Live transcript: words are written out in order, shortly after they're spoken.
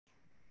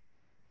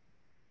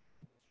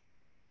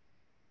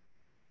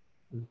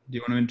Do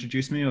you want to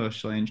introduce me or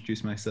shall I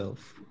introduce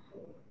myself?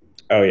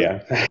 Oh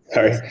yeah,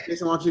 sorry.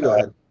 Jason, why don't you go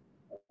ahead?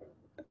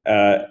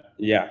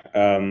 Yeah,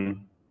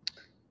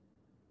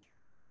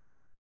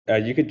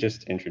 you could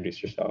just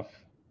introduce yourself.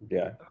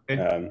 Yeah.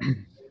 Okay.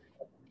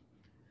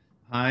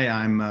 Hi,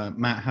 I'm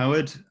Matt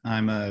Howard.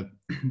 I'm a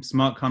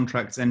smart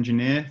contracts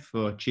engineer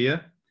for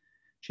Chia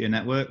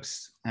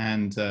Networks.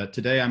 And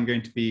today I'm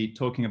going to be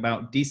talking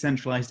about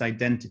decentralized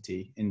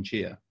identity in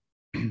Chia.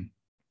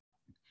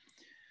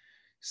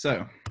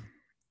 So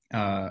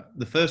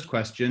the first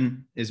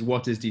question is,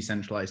 what is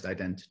decentralized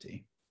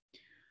identity?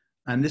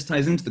 And this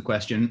ties into the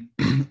question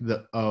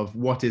of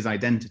what is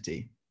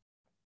identity?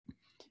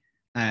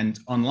 And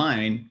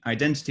online,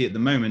 identity at the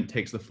moment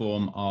takes the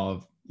form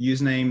of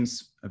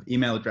usernames, of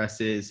email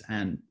addresses,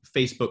 and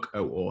Facebook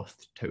OAuth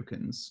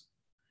tokens.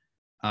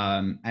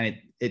 And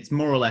it's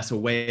more or less a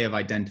way of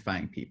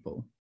identifying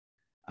people.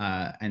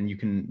 And you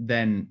can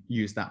then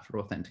use that for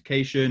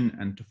authentication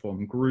and to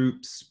form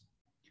groups.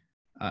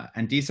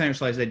 And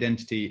decentralized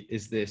identity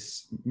is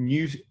this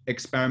new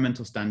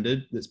experimental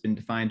standard that's been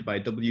defined by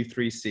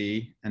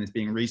W3C and is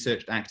being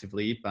researched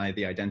actively by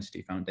the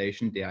Identity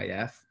Foundation,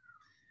 DIF.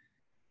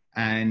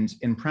 And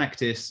in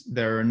practice,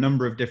 there are a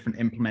number of different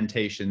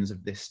implementations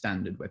of this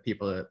standard where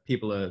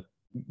people are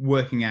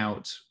working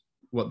out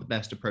what the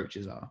best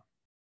approaches are.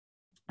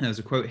 And there's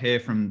a quote here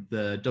from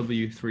the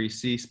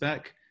W3C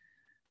spec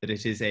that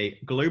it is a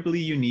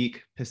globally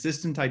unique,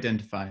 persistent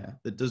identifier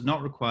that does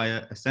not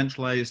require a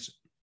centralized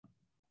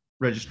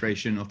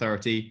registration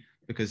authority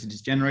because it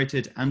is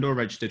generated and or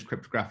registered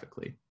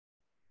cryptographically.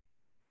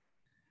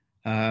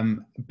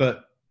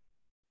 But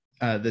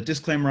the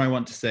disclaimer I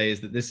want to say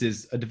is that this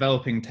is a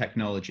developing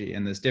technology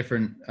and there's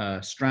different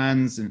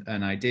strands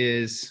and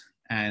ideas.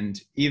 And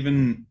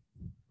even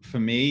for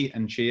me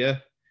and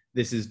Chia,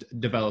 this is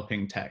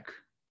developing tech.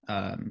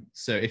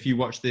 So if you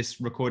watch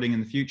this recording in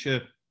the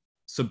future,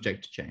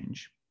 subject to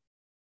change.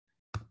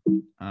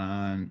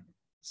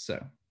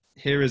 So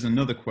here is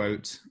another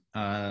quote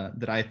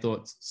that I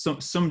thought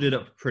summed it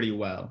up pretty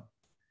well.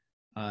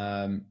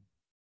 You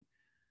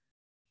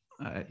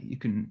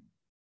can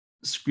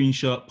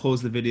screenshot,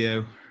 pause the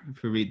video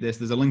if you read this.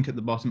 There's a link at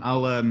the bottom.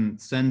 I'll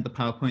send the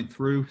PowerPoint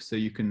through so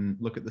you can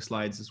look at the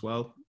slides as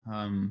well.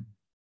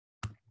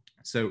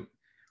 So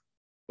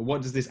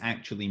what does this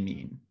actually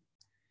mean?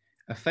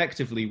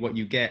 Effectively, what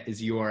you get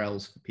is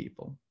URLs for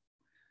people.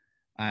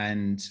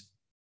 And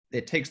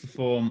it takes the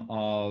form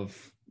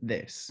of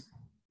this.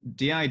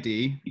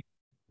 DID,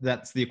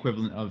 that's the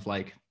equivalent of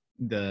like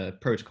the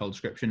protocol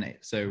description.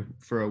 So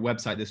for a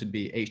website, this would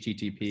be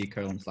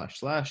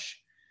http://.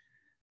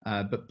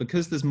 But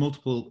because there's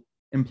multiple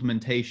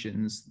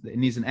implementations, it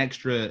needs an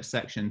extra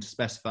section to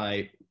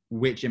specify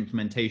which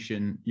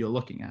implementation you're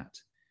looking at.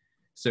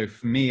 So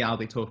for me, I'll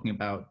be talking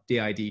about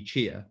DID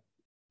Chia.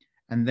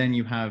 And then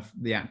you have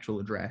the actual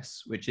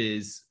address, which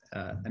is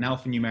an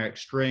alphanumeric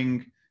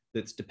string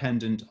that's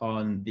dependent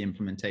on the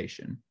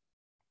implementation.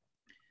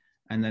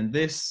 And then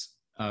this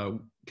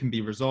can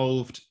be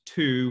resolved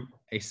to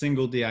a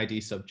single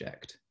DID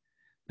subject.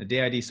 The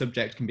DID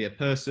subject can be a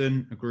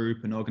person, a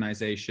group, an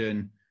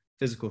organization,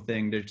 physical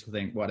thing, digital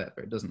thing, whatever,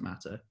 it doesn't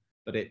matter.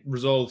 But it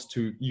resolves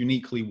to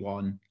uniquely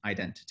one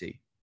identity.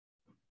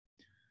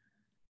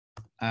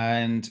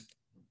 And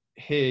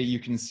here you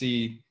can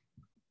see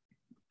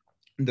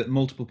that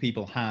multiple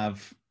people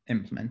have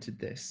implemented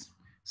this,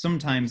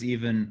 sometimes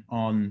even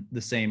on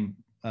the same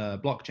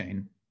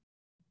blockchain.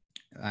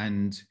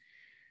 And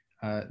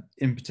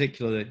in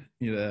particular,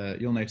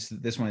 you'll notice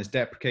that this one is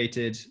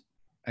deprecated,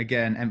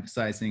 again,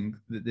 emphasizing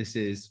that this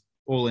is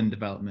all in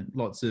development,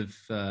 lots of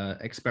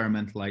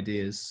experimental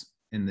ideas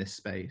in this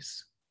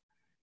space.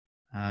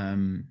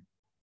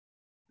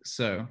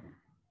 So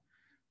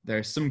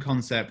there's some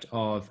concept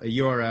of a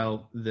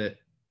URL that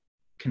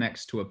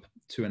connects to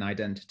an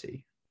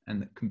identity and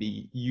that can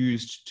be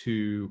used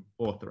to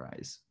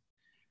authorize.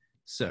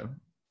 So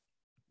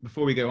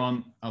before we go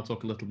on, I'll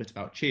talk a little bit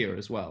about Chia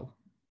as well.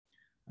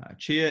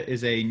 Chia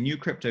is a new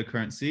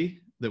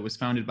cryptocurrency that was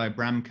founded by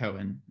Bram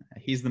Cohen.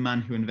 He's the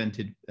man who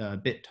invented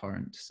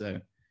BitTorrent.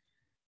 So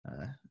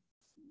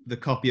the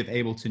copy of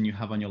Ableton you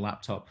have on your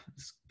laptop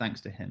is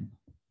thanks to him.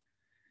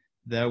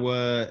 There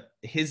were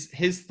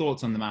his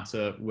thoughts on the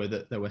matter were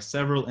that there were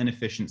several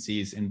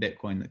inefficiencies in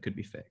Bitcoin that could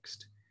be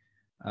fixed.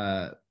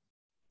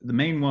 The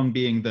main one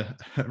being the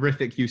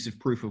horrific use of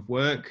proof of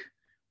work,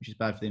 which is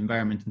bad for the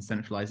environment and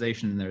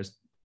centralization. And there's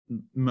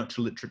much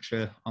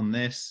literature on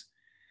this.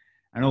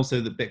 And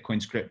also that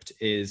Bitcoin script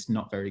is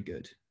not very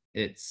good.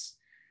 It's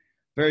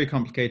very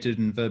complicated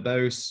and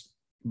verbose,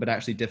 but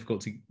actually difficult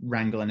to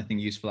wrangle anything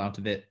useful out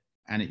of it.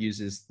 And it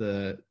uses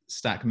the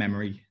stack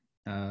memory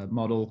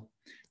model,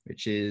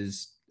 which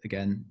is,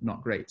 again,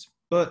 not great.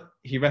 But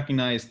he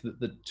recognized that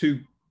the two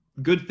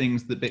good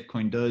things that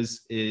Bitcoin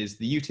does is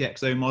the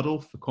UTXO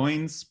model for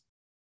coins,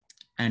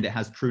 and it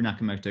has true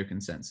Nakamoto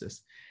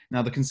consensus.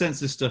 Now, the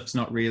consensus stuff's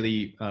not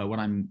really what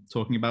I'm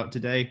talking about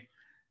today.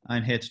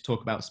 I'm here to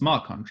talk about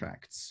smart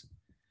contracts.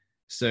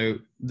 So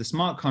the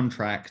smart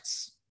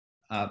contracts,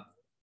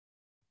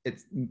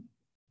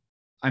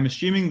 I'm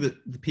assuming that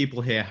the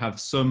people here have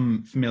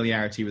some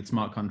familiarity with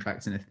smart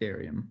contracts in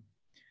Ethereum.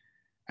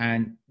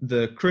 And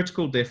the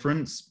critical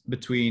difference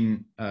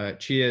between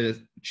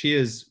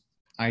Chia's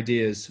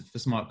ideas for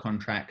smart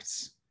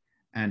contracts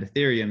and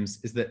Ethereum's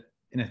is that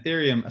in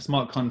Ethereum, a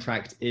smart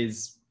contract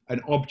is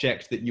an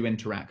object that you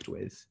interact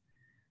with.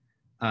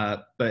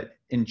 But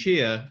in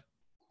Chia,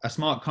 a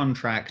smart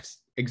contract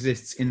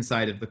exists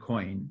inside of the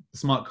coin. The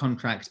smart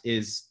contract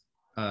is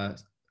a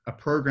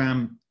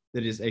program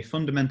that is a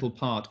fundamental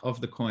part of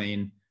the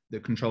coin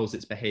that controls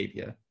its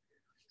behavior.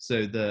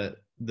 So the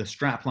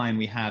strapline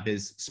we have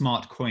is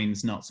smart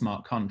coins, not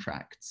smart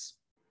contracts.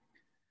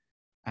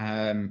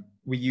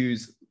 We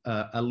use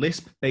a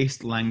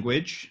Lisp-based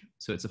language.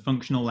 So it's a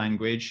functional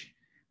language,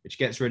 which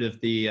gets rid of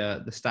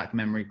the stack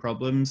memory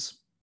problems.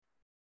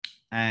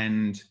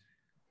 And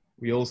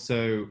we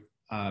also,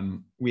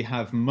 we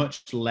have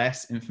much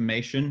less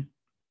information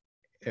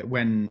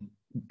when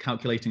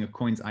calculating a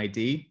coin's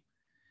ID.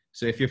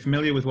 So if you're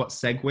familiar with what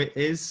SegWit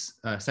is,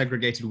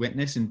 segregated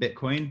witness in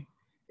Bitcoin,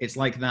 it's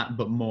like that,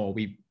 but more.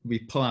 We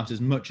pull out as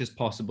much as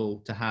possible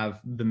to have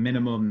the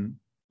minimum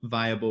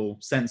viable,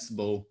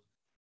 sensible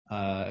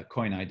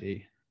coin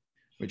ID,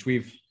 which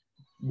we've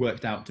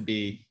worked out to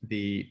be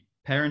the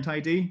parent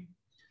ID,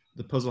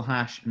 the puzzle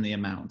hash, and the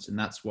amount. And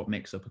that's what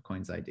makes up a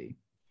coin's ID.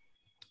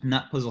 And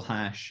that puzzle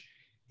hash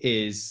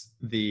is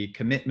the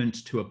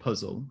commitment to a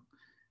puzzle,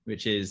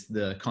 which is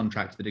the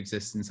contract that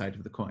exists inside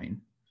of the coin.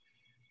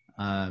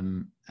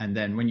 And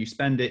then when you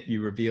spend it,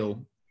 you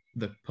reveal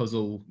the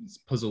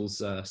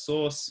puzzle's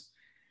source,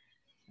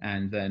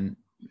 and then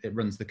it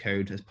runs the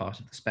code as part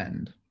of the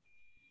spend.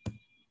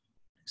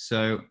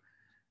 So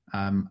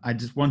I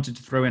just wanted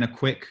to throw in a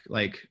quick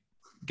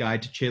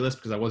guide to ChiaLisp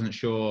because I wasn't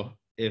sure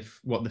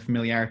what the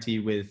familiarity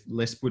with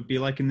Lisp would be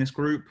like in this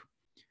group.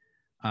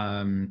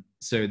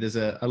 So there's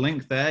a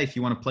link there if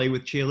you want to play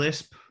with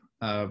ChiaLisp.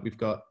 We've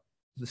got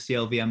the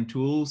CLVM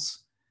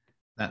tools.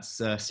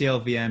 That's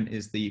CLVM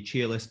is the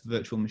ChiaLisp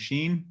virtual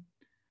machine,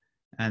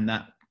 and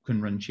that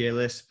can run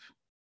ChiaLisp.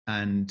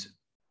 And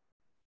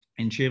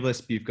in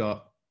ChiaLisp, you've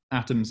got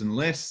atoms and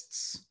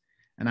lists.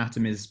 An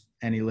atom is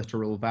any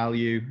literal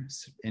value,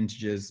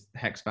 integers,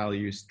 hex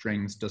values,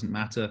 strings, doesn't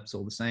matter, it's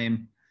all the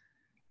same.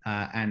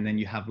 And then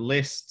you have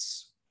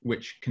lists,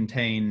 which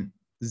contain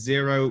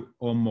 0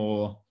 or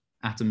more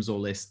atoms or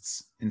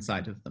lists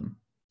inside of them.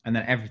 And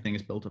then everything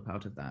is built up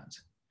out of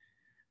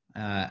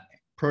that.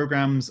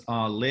 Programs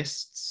are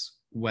lists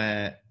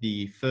where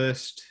the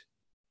first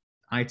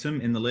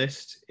item in the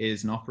list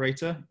is an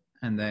operator,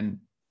 and then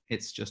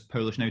it's just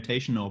Polish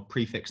notation or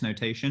prefix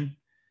notation.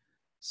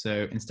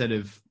 So instead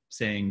of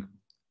saying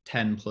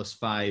 10 plus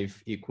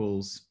 5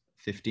 equals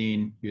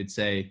 15, you would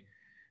say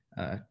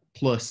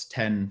plus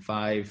 10,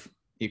 5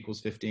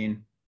 equals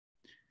 15.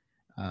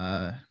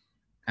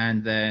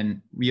 And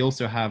then we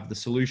also have the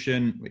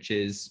solution, which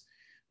is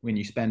when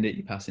you spend it,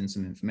 you pass in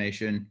some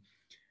information.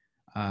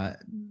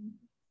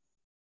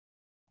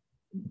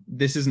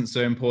 This isn't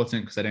so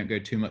important because I don't go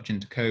too much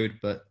into code,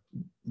 but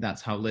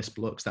that's how Lisp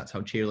looks. That's how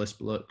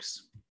ChiaLisp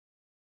looks.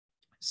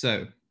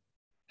 So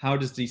how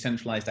does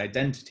decentralized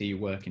identity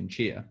work in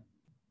Chia?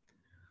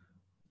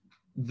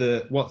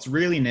 What's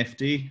really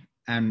nifty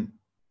and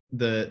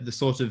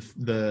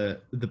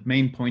the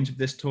main point of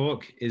this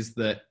talk is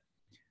that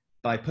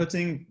by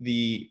putting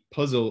the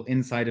puzzle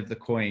inside of the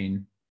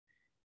coin,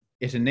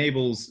 it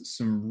enables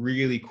some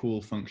really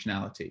cool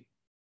functionality.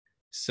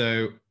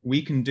 So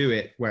we can do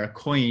it where a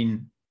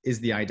coin is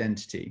the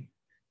identity,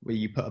 where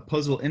you put a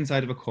puzzle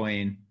inside of a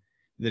coin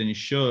that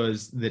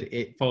ensures that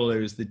it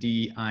follows the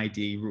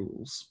DID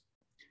rules.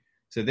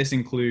 So this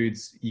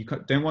includes, you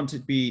don't want it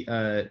to be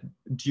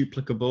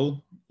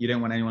duplicable. You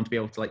don't want anyone to be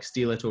able to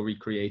steal it or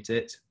recreate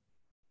it.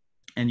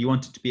 And you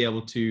want it to be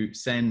able to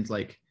send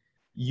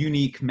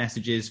unique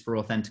messages for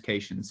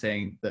authentication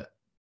saying that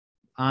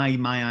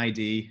my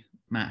ID,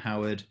 Matt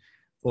Howard,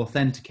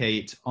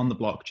 authenticate on the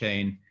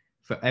blockchain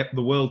for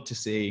the world to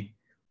see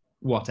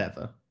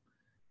whatever.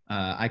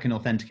 I can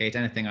authenticate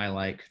anything I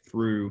like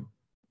through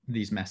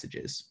these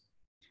messages.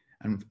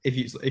 And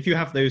if you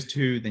have those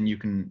two, then you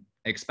can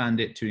expand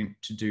it to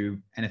do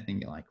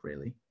anything you like,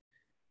 really.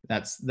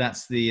 That's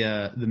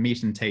the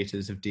meat and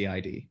taters of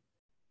DID.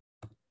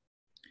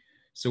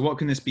 So what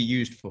can this be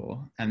used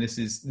for? And this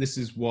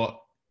is what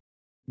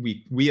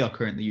we are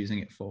currently using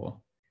it for,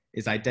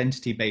 is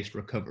identity-based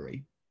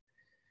recovery.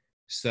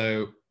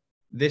 So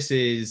this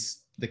is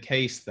the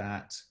case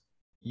that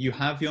you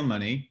have your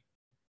money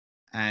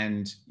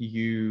and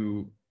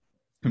you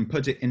can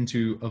put it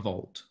into a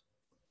vault.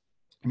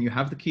 And you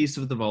have the keys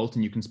to the vault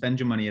and you can spend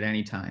your money at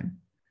any time.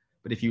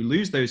 But if you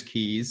lose those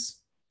keys,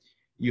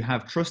 you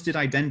have trusted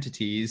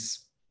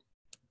identities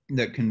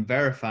that can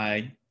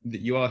verify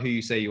that you are who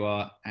you say you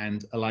are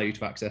and allow you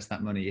to access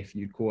that money if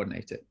you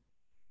coordinate it.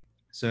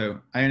 So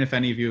I don't know if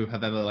any of you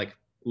have ever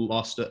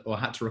lost or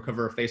had to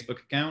recover a Facebook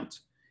account.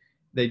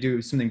 They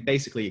do something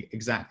basically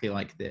exactly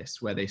like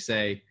this, where they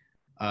say,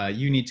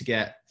 you need to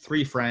get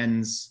 3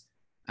 friends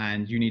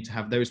and you need to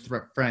have those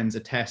friends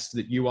attest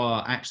that you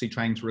are actually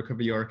trying to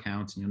recover your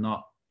account and you're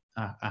not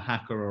a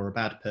hacker or a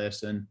bad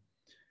person.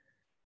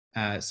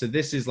 So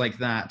this is like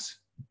that,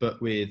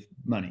 but with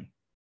money,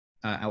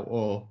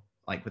 or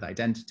like with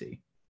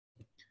identity.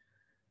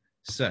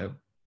 So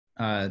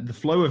the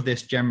flow of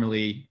this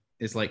generally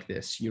is like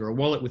this. You're a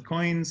wallet with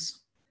coins,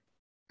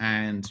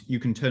 and you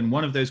can turn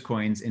one of those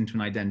coins into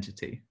an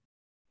identity.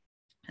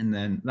 And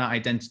then that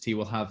identity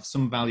will have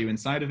some value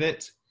inside of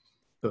it,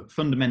 but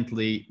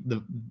fundamentally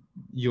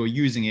you're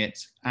using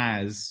it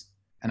as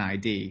an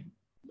ID.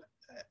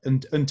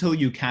 And until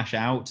you cash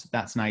out,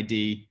 that's an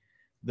ID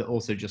that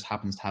also just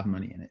happens to have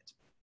money in it.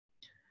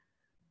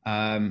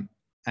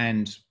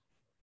 And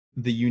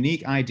the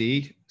unique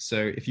ID,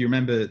 so if you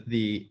remember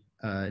the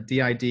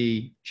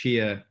DID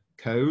Chia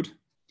code,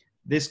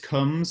 this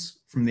comes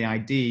from the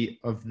ID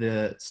of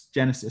the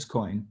Genesis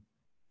coin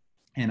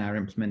in our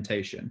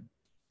implementation.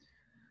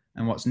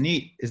 And what's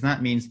neat is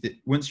that means that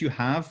once you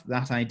have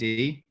that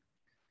ID,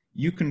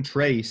 you can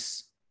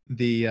trace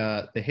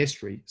the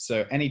history.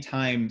 So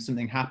anytime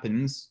something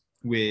happens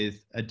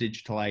with a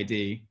digital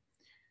ID,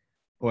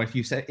 or if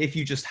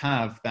you just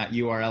have that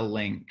URL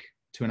link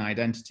to an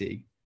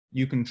identity,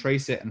 you can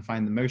trace it and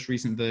find the most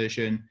recent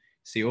version,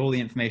 see all the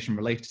information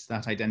related to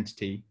that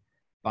identity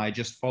by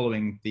just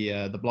following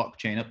the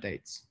blockchain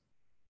updates.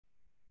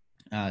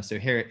 So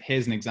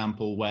here's an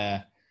example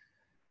where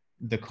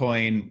the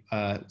coin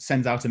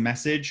sends out a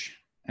message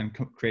and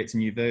creates a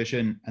new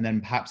version, and then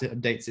perhaps it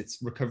updates its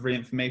recovery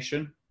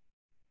information.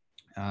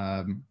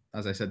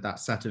 As I said, that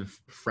set of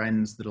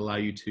friends that allow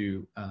you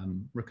to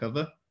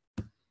recover.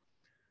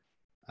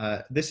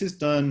 This is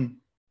done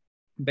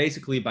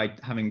basically by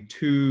having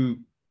two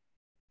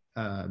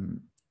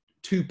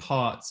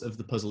parts of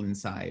the puzzle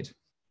inside.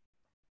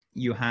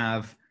 You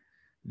have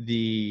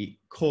the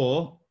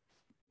core,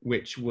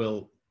 which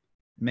will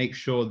make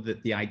sure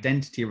that the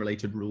identity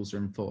related rules are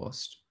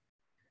enforced.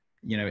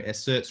 You know, it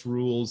asserts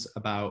rules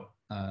about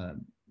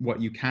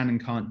what you can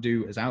and can't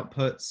do as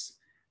outputs.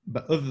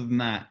 But other than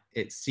that,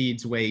 it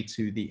seeds way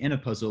to the inner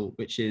puzzle,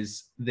 which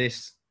is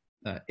this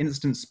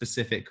instance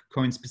specific,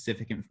 coin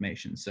specific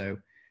information. So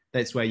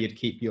that's where you'd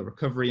keep your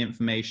recovery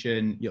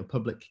information, your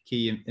public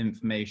key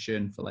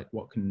information for like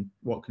what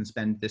can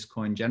spend this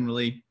coin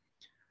generally.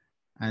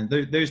 And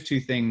those two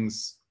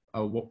things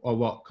are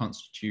what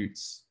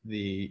constitutes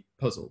the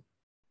puzzle.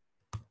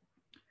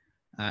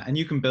 And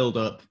you can build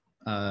up,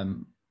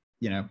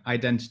 you know,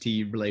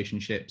 identity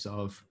relationships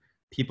of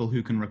people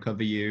who can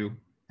recover you,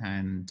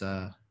 and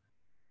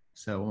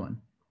so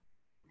on.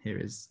 Here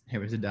is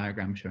a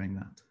diagram showing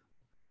that.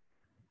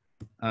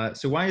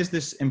 So why is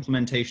this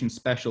implementation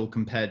special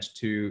compared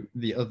to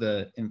the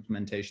other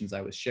implementations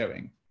I was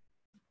showing?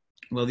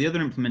 Well, the other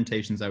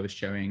implementations I was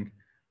showing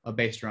are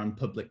based around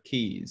public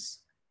keys.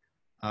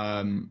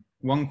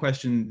 One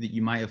question that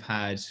you might have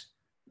had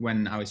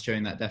when I was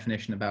showing that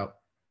definition about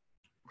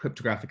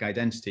cryptographic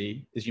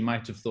identity is you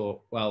might have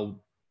thought,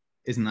 well,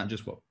 isn't that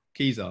just what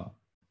keys are?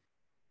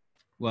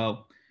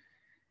 Well,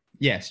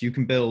 yes, you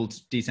can build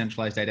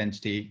decentralized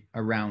identity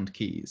around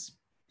keys.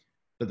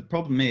 But the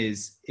problem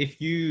is,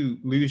 if you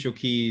lose your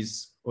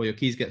keys or your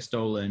keys get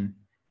stolen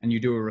and you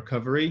do a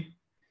recovery,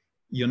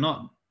 you're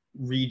not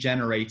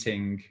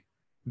regenerating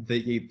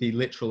the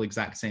literal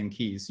exact same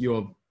keys.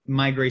 You're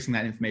migrating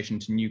that information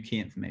to new key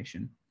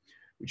information,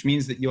 which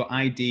means that your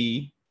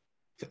ID,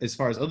 as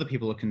far as other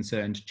people are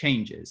concerned,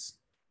 changes.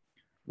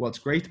 What's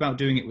great about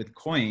doing it with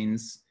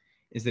coins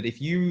is that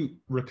if you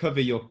recover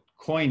your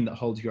coin that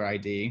holds your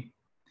ID,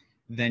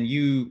 then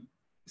you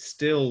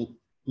still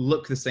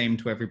look the same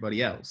to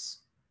everybody else.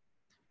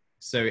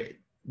 So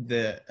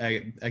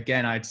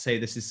again, I'd say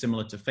this is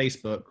similar to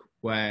Facebook,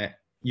 where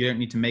you don't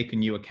need to make a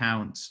new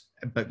account,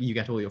 but you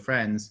get all your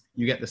friends.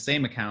 You get the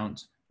same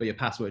account, but your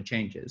password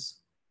changes.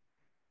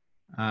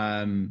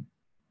 And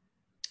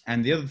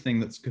the other thing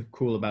that's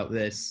cool about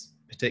this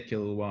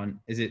particular one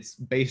is it's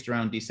based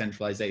around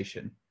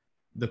decentralization.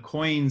 The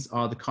coins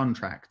are the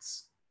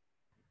contracts,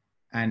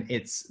 and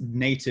it's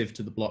native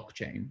to the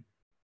blockchain.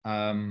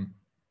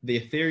 The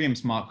Ethereum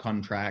smart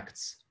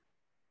contracts,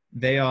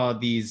 they are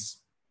these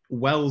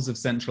wells of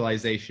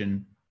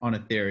centralization on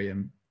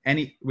Ethereum.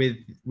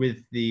 With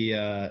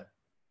the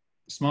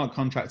smart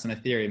contracts on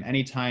Ethereum,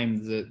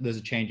 anytime there's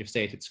a change of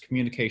state, it's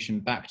communication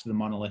back to the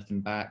monolith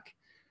and back,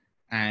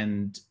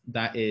 and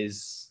that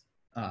is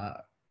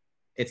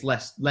it's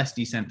less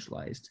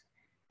decentralized.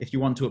 If you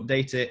want to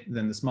update it,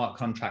 then the smart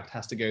contract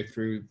has to go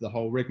through the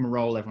whole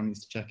rigmarole. Everyone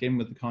needs to check in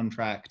with the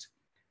contract.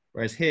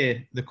 Whereas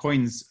here, the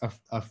coins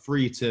are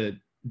free to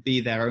be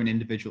their own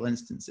individual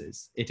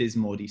instances. It is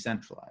more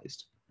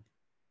decentralized.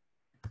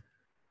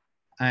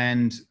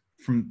 And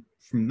from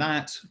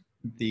that,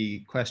 the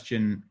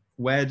question,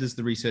 where does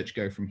the research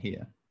go from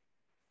here?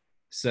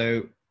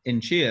 So in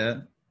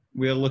Chia,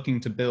 we're looking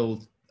to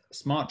build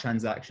smart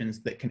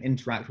transactions that can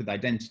interact with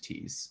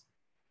identities.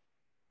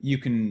 You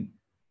can,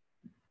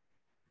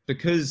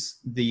 because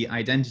the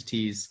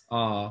identities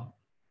are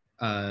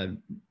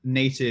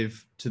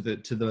native to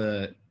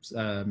the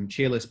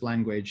ChiaLisp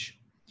language,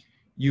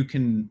 you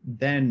can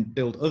then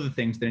build other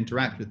things that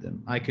interact with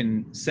them. I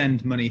can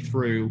send money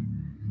through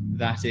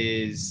that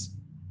is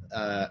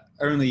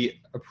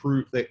only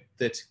approved,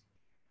 that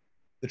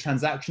the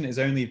transaction is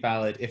only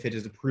valid if it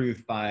is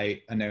approved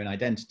by a known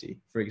identity,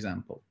 for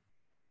example.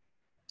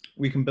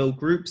 We can build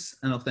groups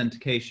and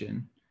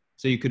authentication.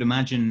 So you could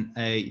imagine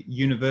a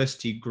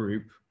university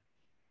group,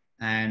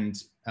 and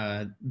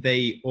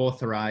they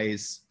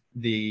authorize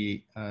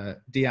the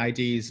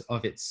DIDs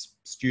of its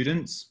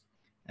students,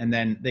 and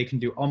then they can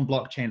do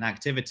on-blockchain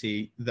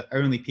activity that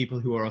only people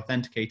who are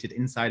authenticated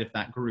inside of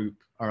that group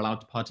are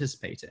allowed to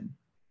participate in.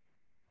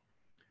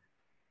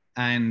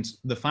 And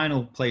the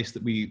final place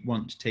that we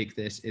want to take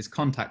this is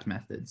contact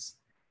methods.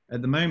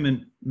 At the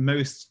moment,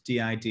 most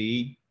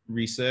DID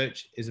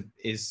research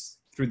is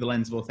through the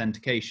lens of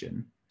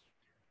authentication,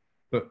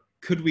 but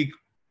could we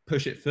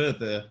push it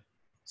further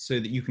so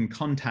that you can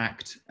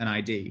contact an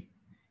ID?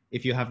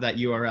 If you have that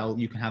URL,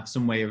 you can have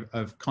some way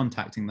of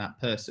contacting that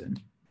person.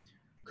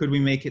 Could we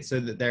make it so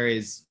that there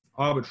is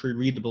arbitrary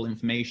readable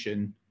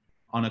information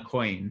on a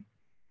coin,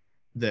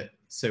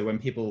 so when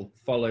people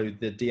follow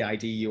the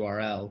DID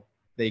URL,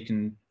 they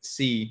can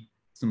see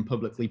some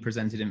publicly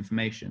presented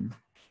information?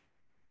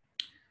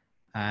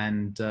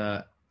 And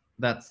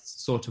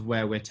that's sort of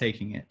where we're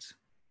taking it.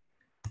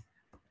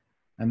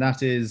 And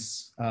that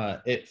is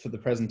it for the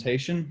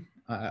presentation.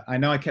 I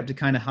know I kept it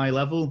kind of high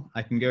level.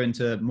 I can go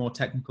into more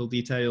technical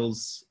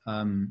details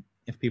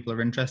if people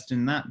are interested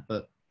in that,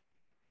 but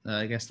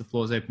I guess the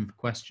floor is open for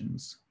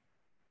questions.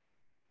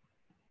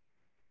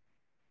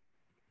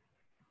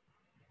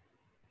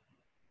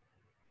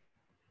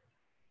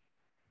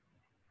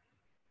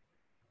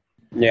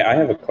 Yeah, I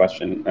have a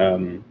question.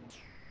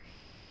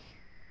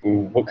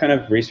 What kind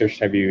of research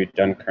have you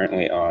done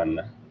currently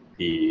on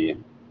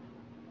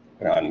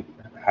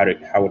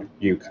how would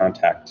you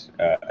contact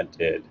a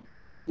DID?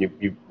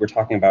 You were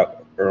talking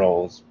about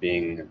URLs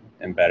being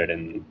embedded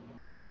in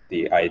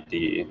the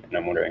ID, and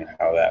I'm wondering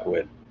how that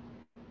would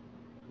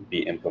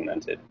be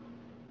implemented.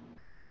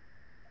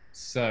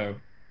 So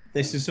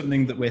this is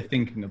something that we're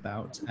thinking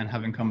about and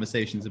having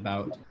conversations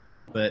about,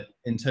 but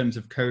in terms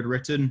of code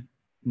written,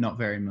 not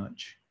very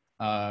much.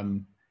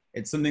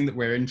 It's something that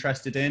we're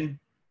interested in,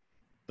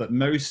 but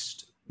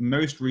most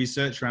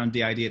research around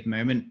DID at the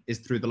moment is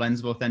through the lens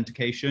of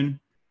authentication,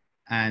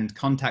 and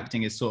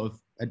contacting is sort of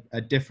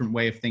a different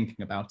way of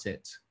thinking about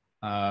it.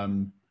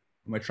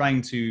 We're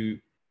trying to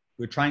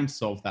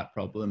solve that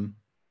problem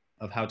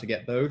of how to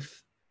get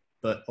both,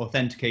 but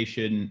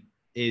authentication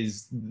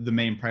is the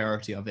main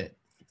priority of it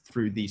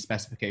through the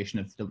specification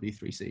of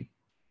W3C.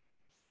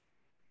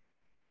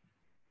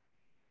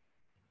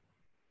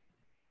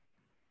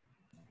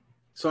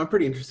 So I'm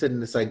pretty interested in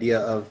this idea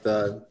of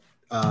the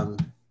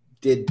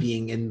DID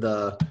being in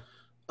the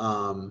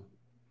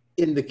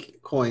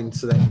coin,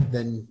 so that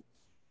then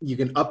you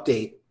can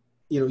update.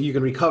 You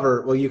can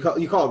recover. Well, you call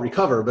it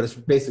recover, but it's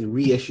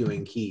basically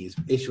reissuing keys,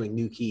 issuing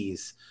new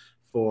keys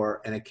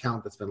for an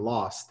account that's been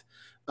lost.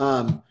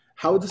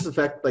 How would this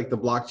affect like the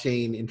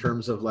blockchain in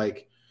terms of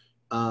like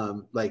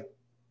bootstrapping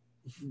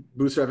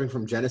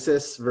from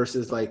Genesis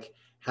versus like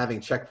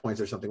having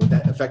checkpoints or something? Would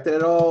that affect it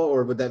at all,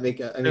 or would that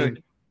make?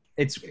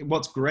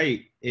 What's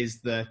great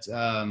is that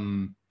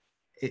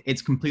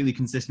it's completely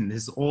consistent.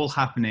 This is all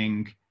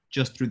happening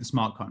just through the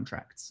smart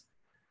contracts.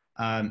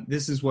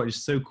 This is what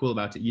is so cool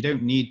about it. You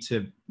don't need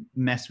to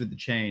mess with the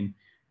chain.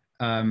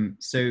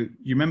 So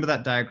you remember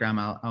that diagram?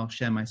 I'll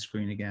share my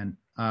screen again.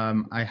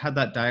 I had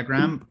that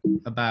diagram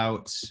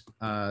about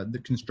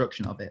the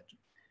construction of it.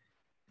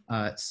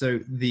 So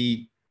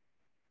the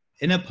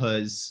inner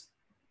puzz,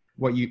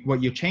 what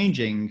you're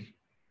changing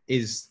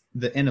is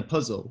the inner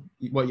puzzle.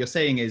 What you're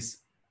saying is,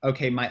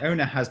 okay, my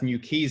owner has new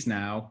keys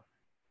now,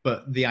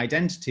 but the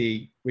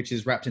identity, which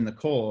is wrapped in the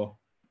core,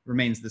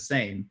 remains the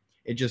same.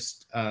 It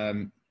just,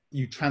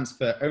 you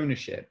transfer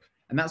ownership,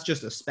 and that's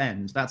just a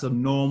spend. That's a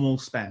normal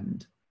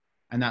spend.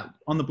 And that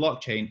on the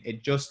blockchain,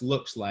 it just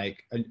looks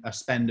like a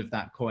spend of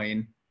that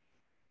coin,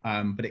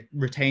 but it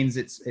retains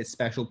its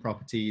special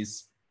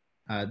properties.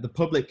 The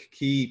public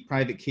key,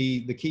 private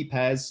key, the key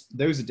pairs,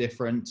 those are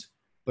different,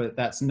 but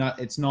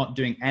it's not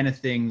doing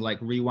anything like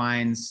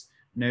rewinds,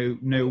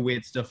 no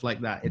weird stuff like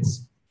that.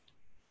 It's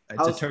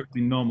a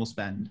totally normal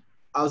spend.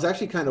 I was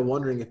actually kind of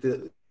wondering if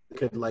it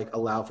could like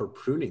allow for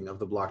pruning of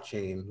the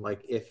blockchain,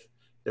 like if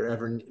there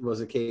ever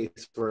was a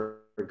case where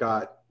it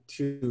got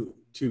too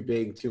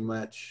big, too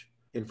much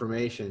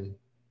information,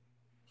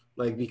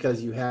 like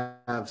because you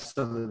have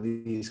some of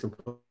these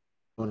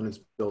components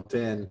built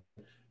in.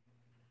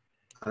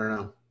 I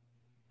don't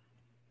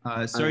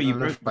know. Sorry, I'm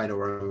not sure if I know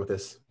where I'm going with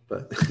this,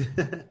 but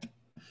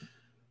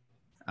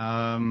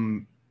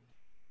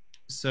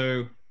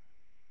so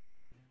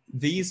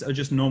these are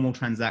just normal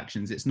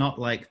transactions. It's not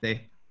like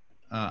they.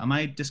 Am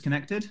I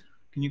disconnected?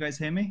 Can you guys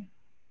hear me?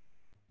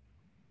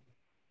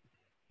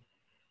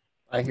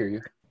 I hear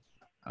you.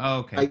 Oh,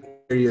 okay. I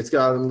hear you. It's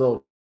got a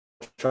little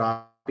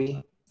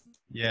choppy.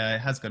 Yeah, it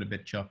has got a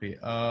bit choppy.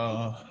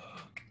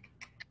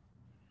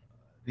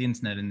 The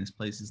internet in this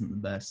place isn't the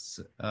best.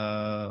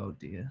 Oh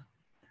dear.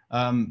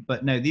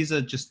 But no, these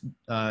are just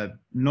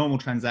normal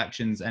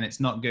transactions, and it's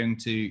not going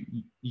to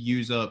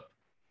use up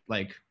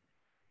like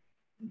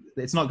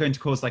it's not going to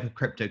cause like a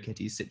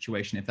CryptoKitties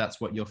situation if that's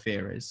what your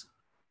fear is.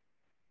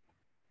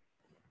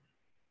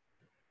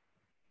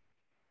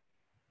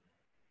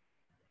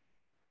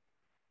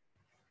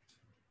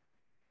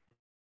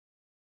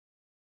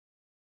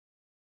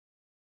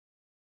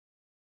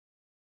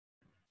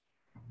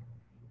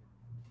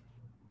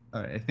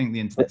 All right, I think the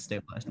internet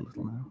stabilized a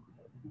little now.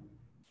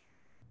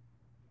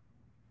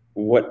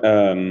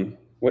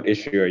 What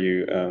issue are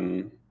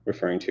you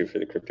referring to for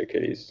the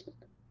CryptoKitties?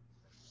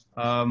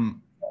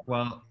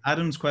 Well,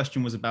 Adam's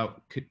question was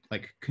about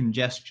like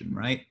congestion,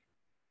 right?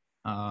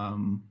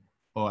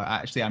 Or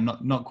actually, I'm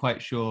not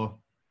quite sure.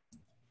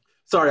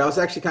 Sorry, I was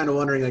actually kind of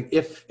wondering, like,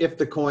 if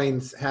the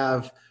coins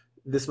have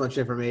this much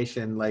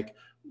information, like,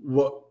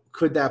 what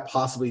could that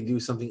possibly do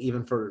something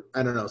even for,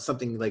 I don't know,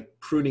 something like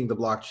pruning the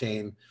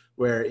blockchain,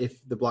 where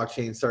if the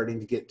blockchain is starting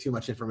to get too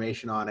much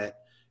information on it,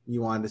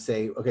 you wanted to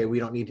say, okay, we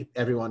don't need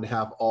everyone to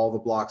have all the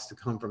blocks to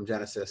come from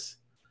Genesis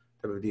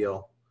type of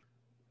deal,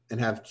 and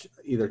have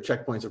either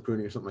checkpoints or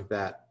pruning or something like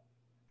that.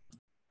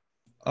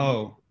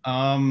 Oh,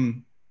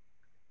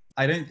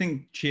 I don't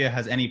think Chia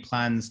has any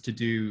plans to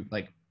do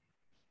like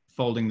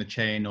folding the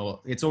chain, or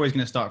it's always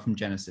going to start from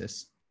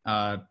Genesis.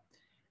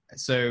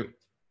 So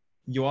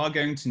you are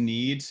going to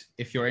need,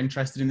 if you're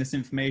interested in this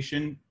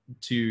information,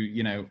 to,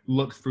 you know,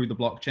 look through the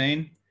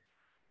blockchain.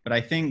 But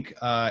I think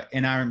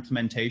in our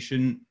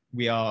implementation,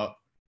 we are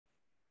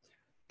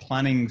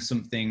planning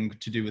something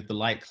to do with the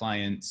light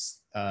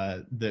clients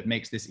that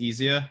makes this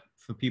easier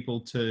for people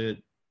to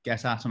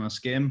get at on a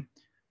skim.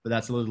 But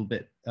that's a little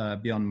bit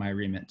beyond my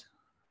remit.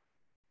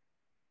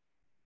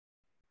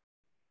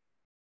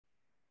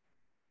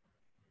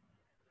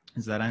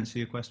 Does that answer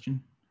your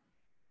question?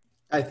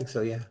 I think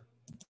so, yeah.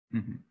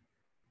 Mm-hmm.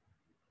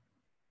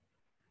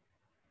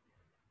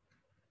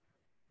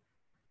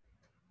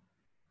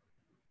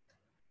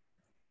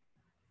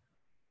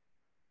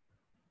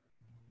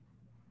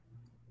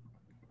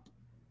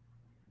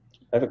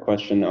 I have a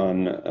question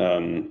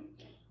on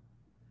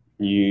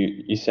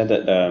you said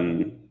that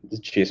the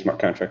Chia smart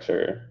contracts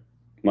are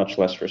much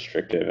less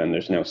restrictive and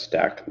there's no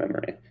stacked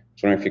memory. I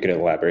was wondering if you could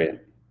elaborate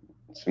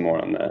some more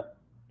on that.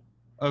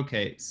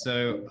 Okay,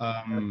 so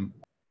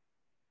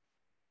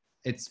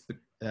it's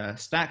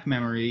stack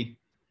memory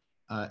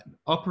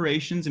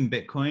operations in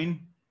Bitcoin.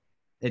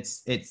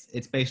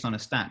 It's based on a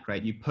stack,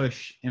 right? You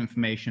push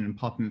information and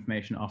pop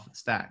information off the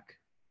stack.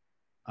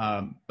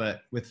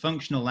 But with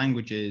functional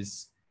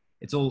languages,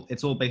 it's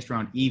all based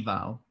around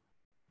eval.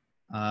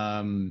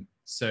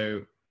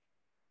 So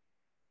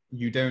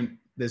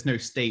there's no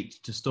state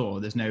to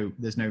store. There's no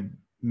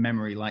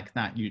memory like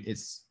that.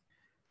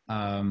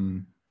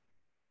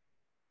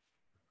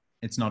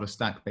 It's not a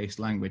stack-based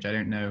language. I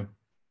don't know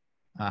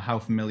how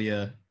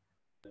familiar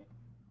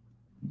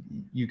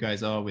you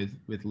guys are with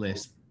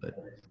Lisp, but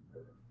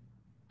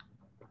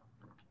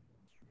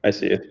I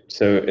see it.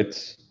 So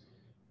it's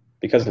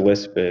because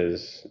Lisp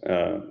is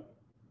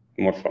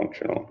more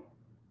functional.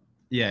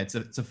 yeah, it's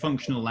a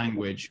functional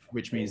language,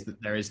 which means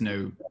that there is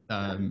no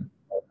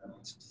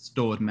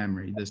stored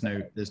memory. There's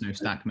no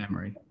stack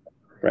memory.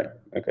 Right.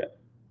 Okay.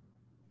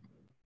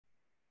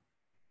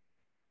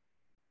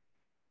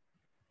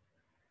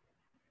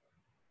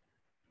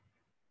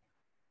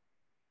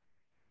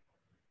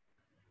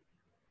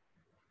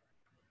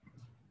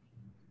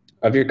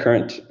 Of your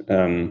current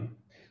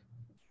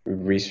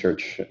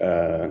research,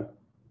 of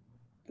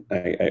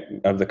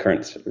the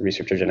current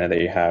research agenda that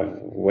you have,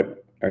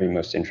 what are you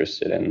most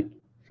interested in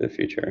for the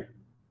future?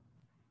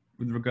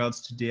 With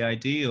regards to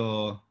DID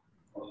or?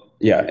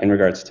 Yeah, in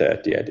regards to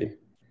DID.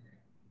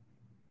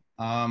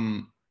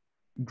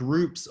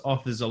 Groups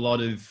offers a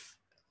lot of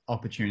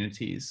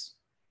opportunities.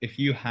 If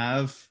you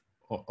have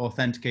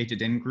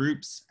authenticated in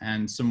groups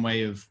and some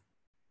way of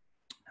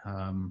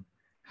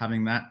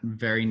having that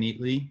very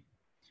neatly,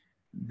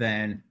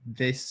 then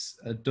this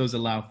does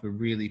allow for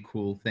really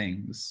cool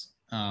things.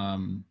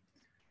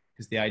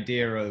 Because the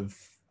idea of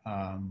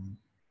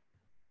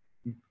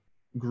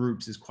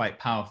groups is quite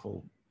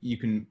powerful. You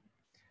can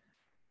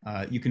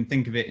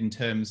think of it in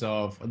terms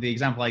of, the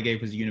example I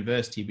gave was a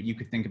university, but you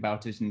could think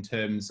about it in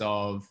terms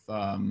of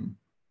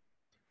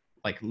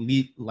like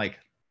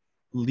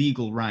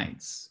legal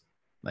rights.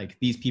 Like,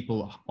 these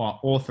people are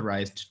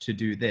authorized to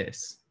do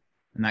this,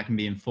 and that can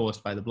be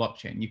enforced by the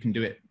blockchain. You can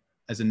do it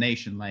as a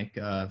nation. Like,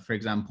 for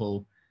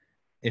example,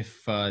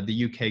 if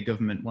the UK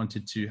government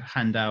wanted to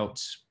hand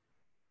out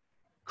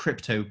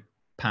crypto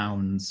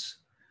pounds,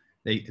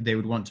 they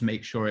would want to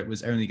make sure it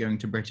was only going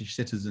to British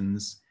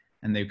citizens,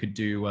 and they could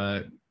do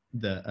a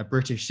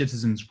British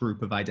citizens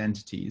group of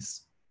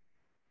identities,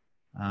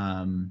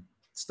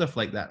 stuff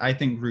like that. I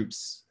think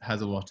groups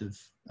has a lot of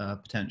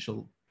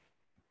potential.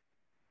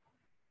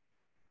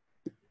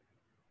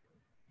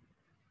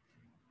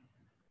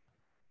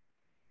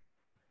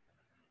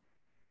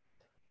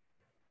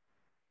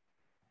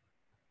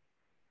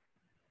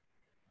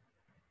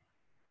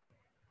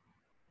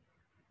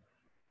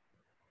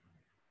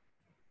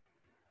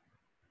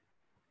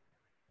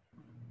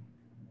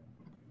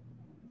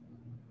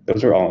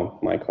 Those are all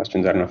my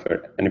questions. I don't know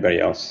if anybody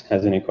else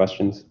has any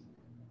questions.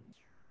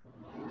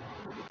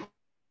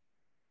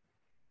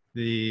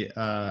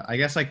 I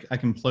guess I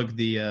can plug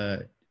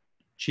the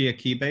Chia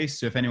Keybase.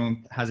 So if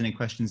anyone has any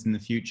questions in the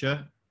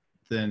future,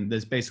 then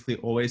there's basically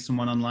always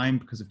someone online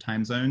because of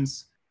time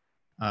zones.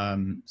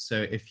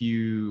 So if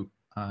you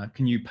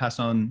can you pass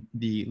on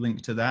the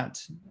link to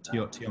that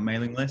to your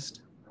mailing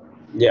list?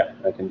 Yeah,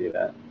 I can do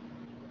that.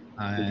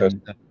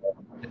 And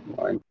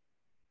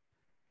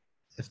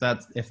if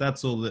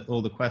that's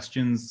all the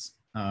questions,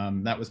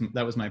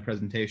 that was my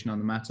presentation on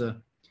the matter.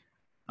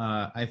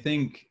 I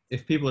think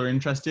if people are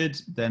interested,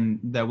 then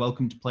they're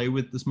welcome to play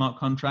with the smart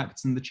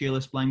contracts and the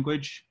ChiaLisp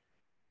language.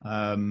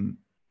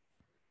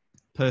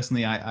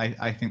 Personally,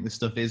 I think this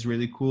stuff is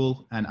really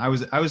cool, and I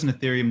was an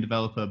Ethereum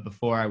developer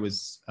before I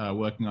was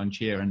working on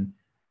Chia, and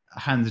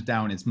hands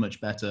down, it's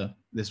much better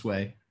this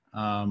way.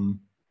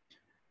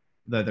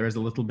 Though there is a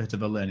little bit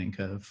of a learning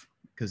curve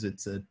because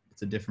it's a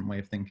different way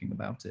of thinking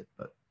about it.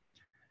 But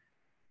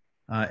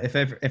if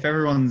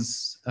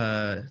everyone's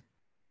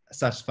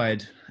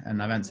satisfied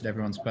and I've answered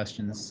everyone's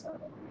questions,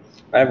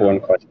 I have one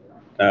question.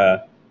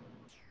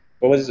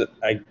 What was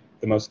the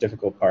most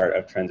difficult part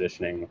of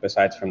transitioning,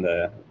 besides from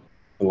the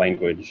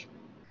language,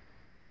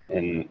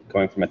 in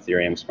going from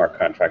Ethereum smart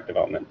contract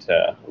development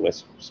to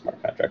Lisp smart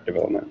contract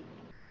development?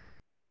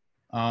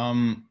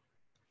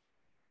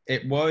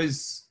 It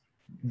was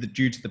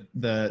due to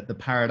the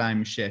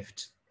paradigm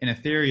shift. In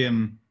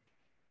Ethereum,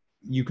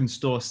 you can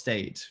store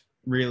state.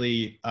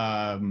 Really,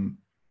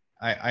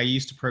 I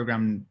used to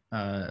program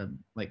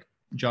like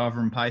Java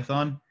and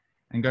Python,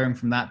 and going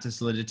from that to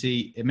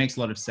Solidity, it makes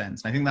a lot of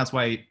sense. I think that's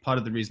why part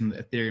of the reason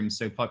that Ethereum is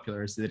so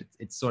popular is that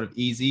it's sort of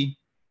easy.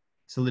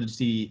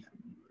 Solidity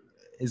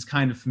is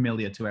kind of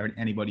familiar to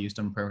anybody who's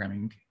done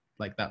programming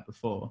like that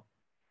before.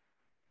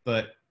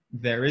 But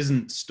there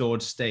isn't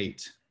stored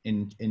state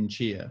in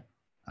Chia,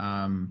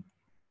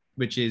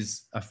 which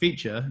is a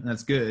feature, and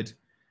that's good.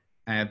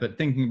 But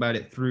thinking about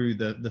it through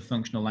the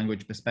functional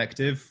language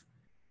perspective,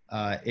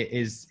 it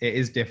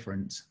is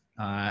different.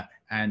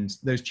 And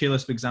those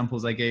ChiaLisp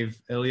examples I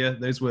gave earlier,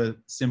 those were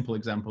simple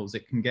examples.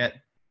 It can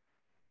get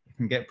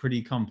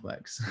pretty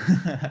complex,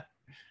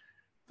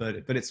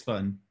 but it's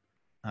fun.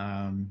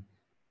 I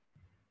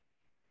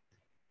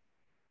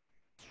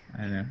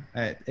don't know.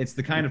 It's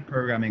the kind of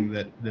programming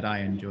that I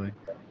enjoy.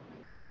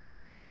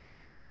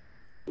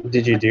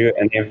 Did you do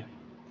any of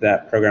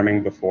that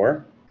programming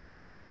before?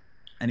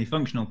 Any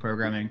functional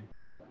programming?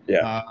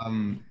 Yeah.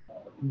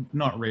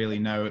 Not really,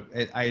 no.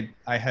 I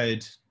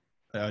had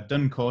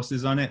done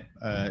courses on it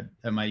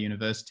at my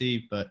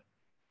university, but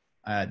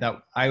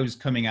that I was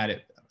coming at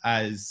it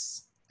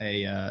as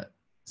a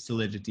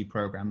Solidity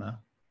programmer.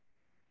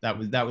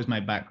 That was my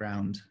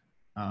background,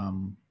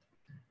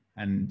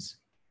 and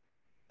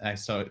I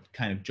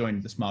kind of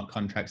joined the smart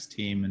contracts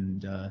team,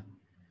 and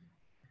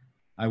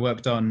I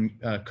worked on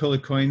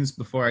colored coins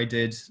before I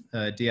did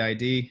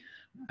DID,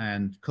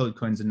 and colored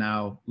coins are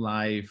now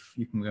live.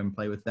 You can go and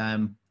play with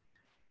them,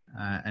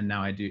 and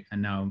now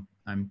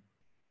I'm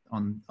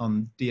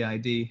on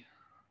DID.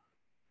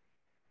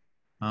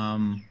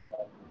 Awesome.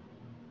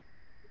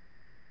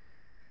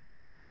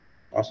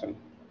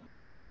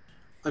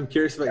 I'm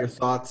curious about your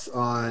thoughts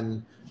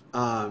on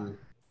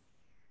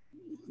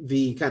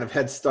the kind of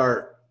head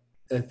start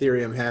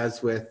Ethereum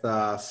has with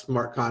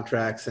smart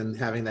contracts and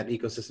having that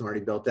ecosystem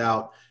already built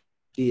out.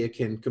 Chia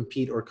can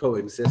compete or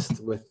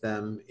coexist with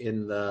them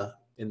in the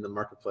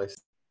marketplace.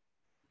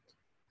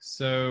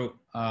 So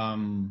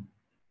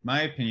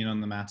my opinion on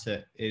the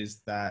matter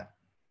is that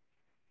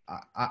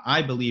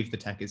I believe the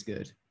tech is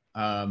good.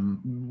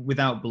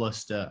 Without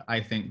bluster, I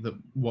think that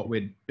what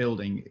we're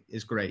building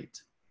is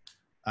great.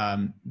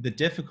 The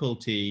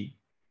difficulty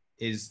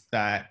is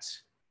that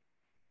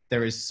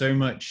there is so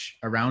much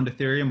around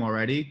Ethereum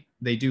already.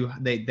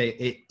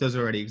 It does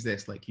already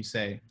exist, like you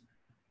say,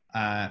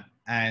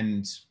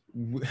 and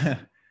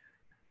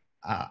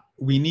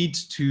we need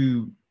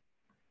to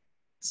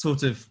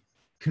sort of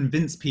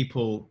convince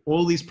people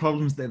all these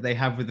problems that they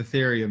have with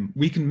Ethereum,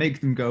 we can make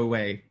them go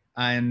away.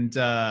 And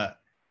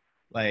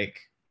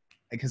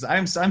because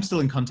I'm still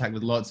in contact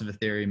with lots of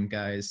Ethereum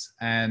guys,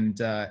 and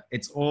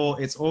it's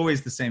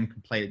always the same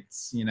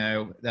complaints. You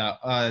know,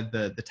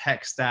 the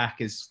tech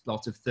stack is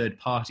lots of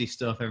third-party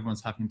stuff.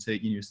 Everyone's having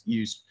to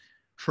use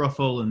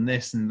Truffle and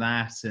this and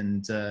that,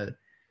 and the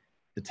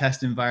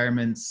test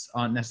environments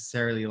aren't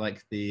necessarily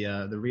like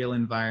the real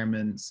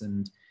environments,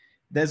 and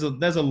there's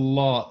a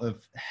lot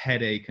of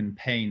headache and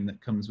pain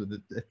that comes with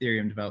the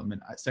Ethereum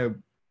development. So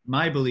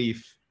my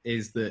belief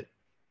is that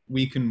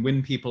we can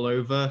win people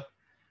over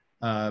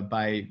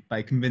by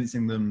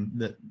convincing them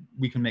that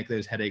we can make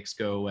those headaches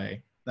go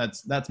away.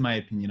 That's my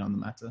opinion on the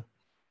matter.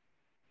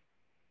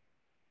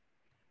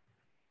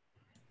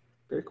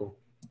 Very cool.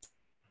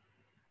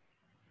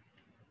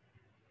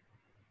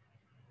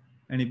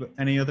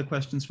 Any other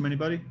questions from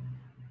anybody?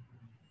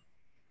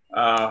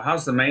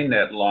 How's the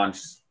mainnet launch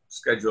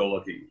schedule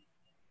looking?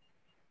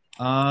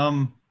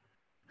 I'm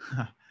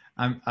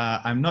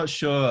not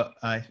sure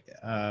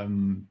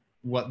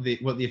what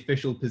the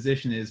official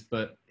position is,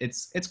 but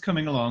it's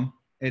coming along.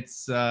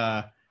 It's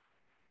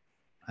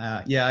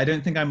Yeah, I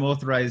don't think I'm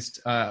authorized.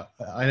 I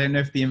don't know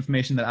if the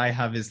information that I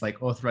have is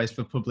like authorized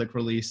for public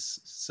release,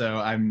 so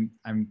I'm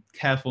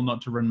careful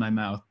not to run my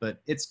mouth.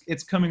 But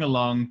it's coming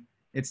along.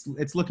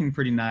 It's looking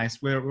pretty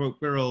nice.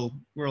 We're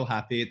all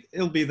happy.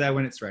 It'll be there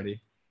when it's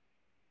ready.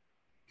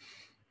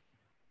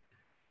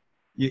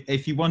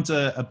 If you want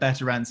a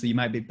better answer, you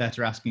might be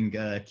better asking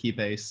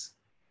Keybase.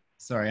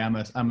 Sorry,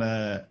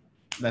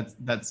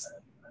 that's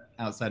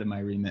outside of my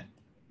remit.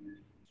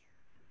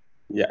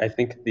 Yeah, I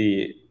think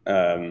the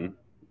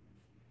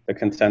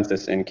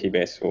consensus in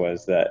Keybase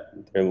was that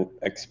they're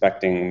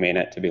expecting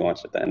mainnet to be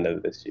launched at the end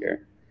of this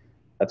year.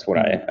 That's what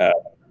I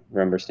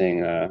remember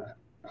seeing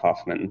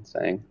Hoffman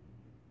saying.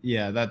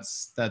 Yeah,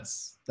 that's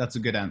a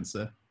good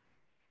answer.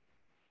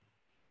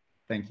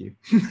 Thank you.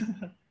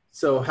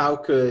 So how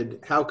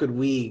could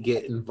we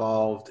get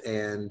involved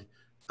and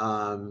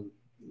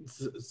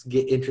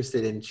get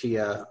interested in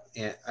Chia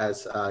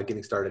as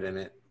getting started in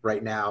it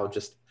right now,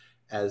 just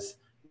as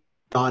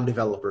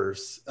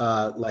non-developers,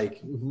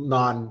 like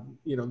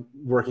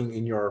working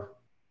in your.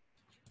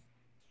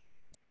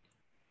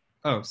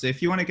 Oh, so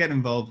if you want to get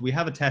involved, we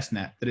have a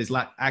testnet that is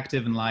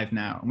active and live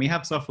now, and we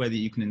have software that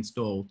you can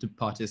install to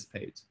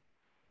participate.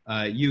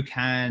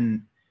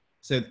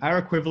 So our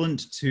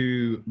equivalent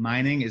to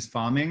mining is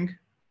farming,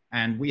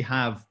 and we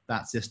have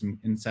that system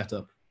in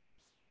setup.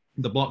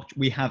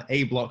 We have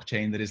a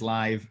blockchain that is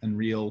live and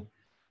real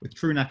with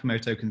true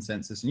Nakamoto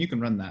consensus, and you can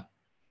run that.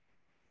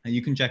 And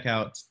you can check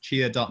out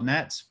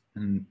chia.net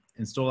and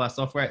install our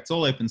software. It's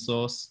all open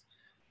source.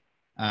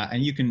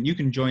 And you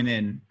can join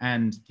in,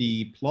 and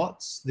the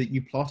plots that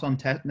you plot on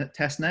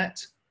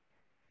testnet,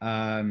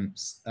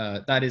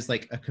 that is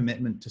like a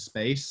commitment to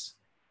space.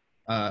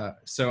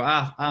 So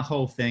our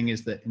whole thing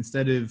is that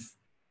instead of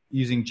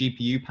using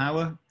GPU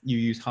power, you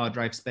use hard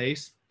drive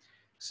space.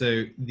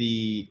 So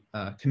the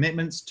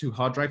commitments to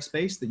hard drive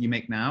space that you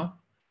make now,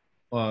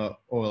 or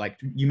like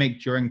you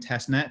make during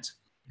testnet,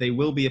 they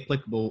will be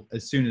applicable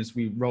as soon as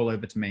we roll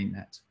over to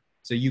mainnet.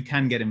 So you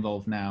can get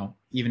involved now,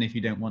 even if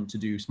you don't want to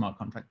do smart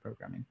contract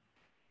programming.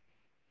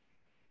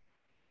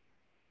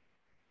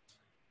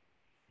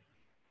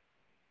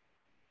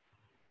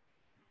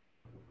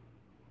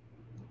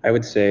 I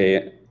would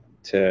say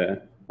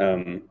to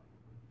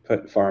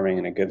put farming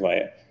in a good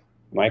light.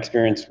 My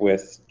experience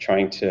with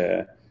trying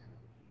to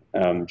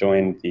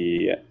join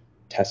the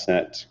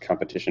testnet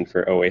competition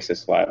for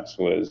Oasis Labs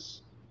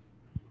was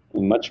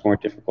much more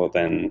difficult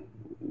than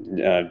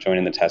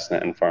joining the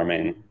testnet and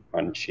farming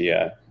on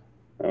Chia.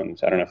 So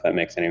I don't know if that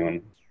makes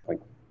anyone like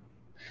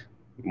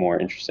more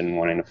interested in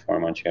wanting to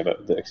farm on Chia,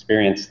 but the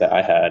experience that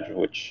I had,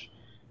 which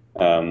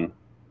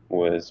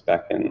was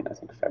back in, I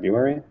think,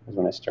 February was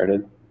when I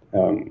started.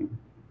 It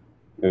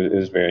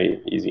was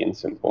very easy and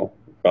simple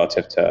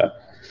relative to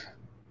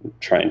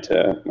trying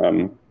to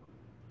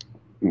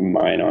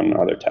mine on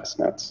other test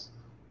nets.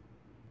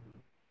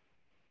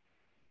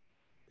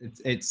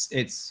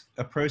 It's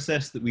a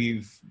process that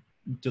we've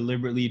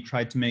deliberately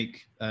tried to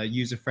make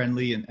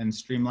user-friendly and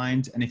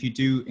streamlined. And if you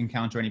do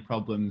encounter any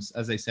problems,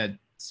 as I said,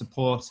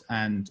 support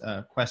and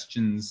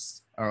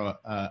questions are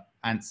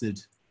answered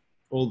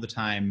all the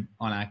time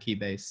on our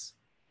Keybase.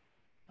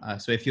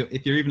 So if you're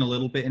even a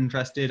little bit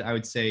interested, I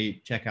would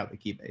say check out the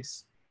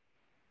Keybase.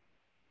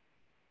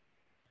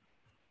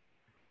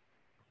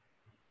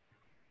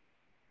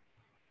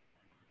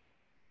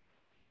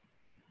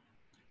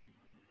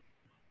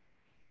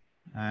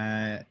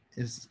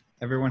 Is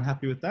everyone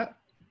happy with that?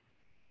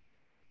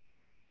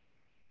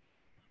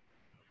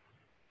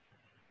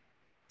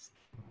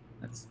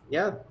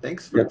 Yeah,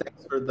 thanks for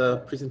the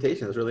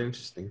presentation. It was really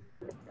interesting.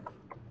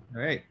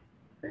 All right.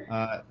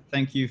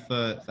 Thank you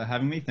for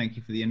having me. Thank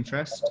you for the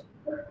interest.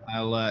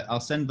 I'll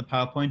send the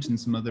PowerPoint and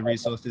some other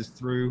resources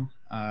through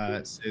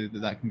so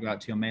that can go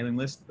out to your mailing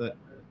list. But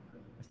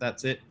if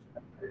that's it,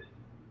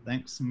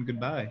 thanks and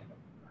goodbye.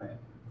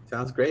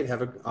 Sounds great.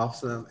 Have an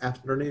awesome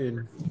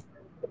afternoon.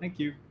 Thank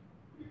you.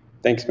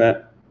 Thanks,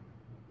 Matt.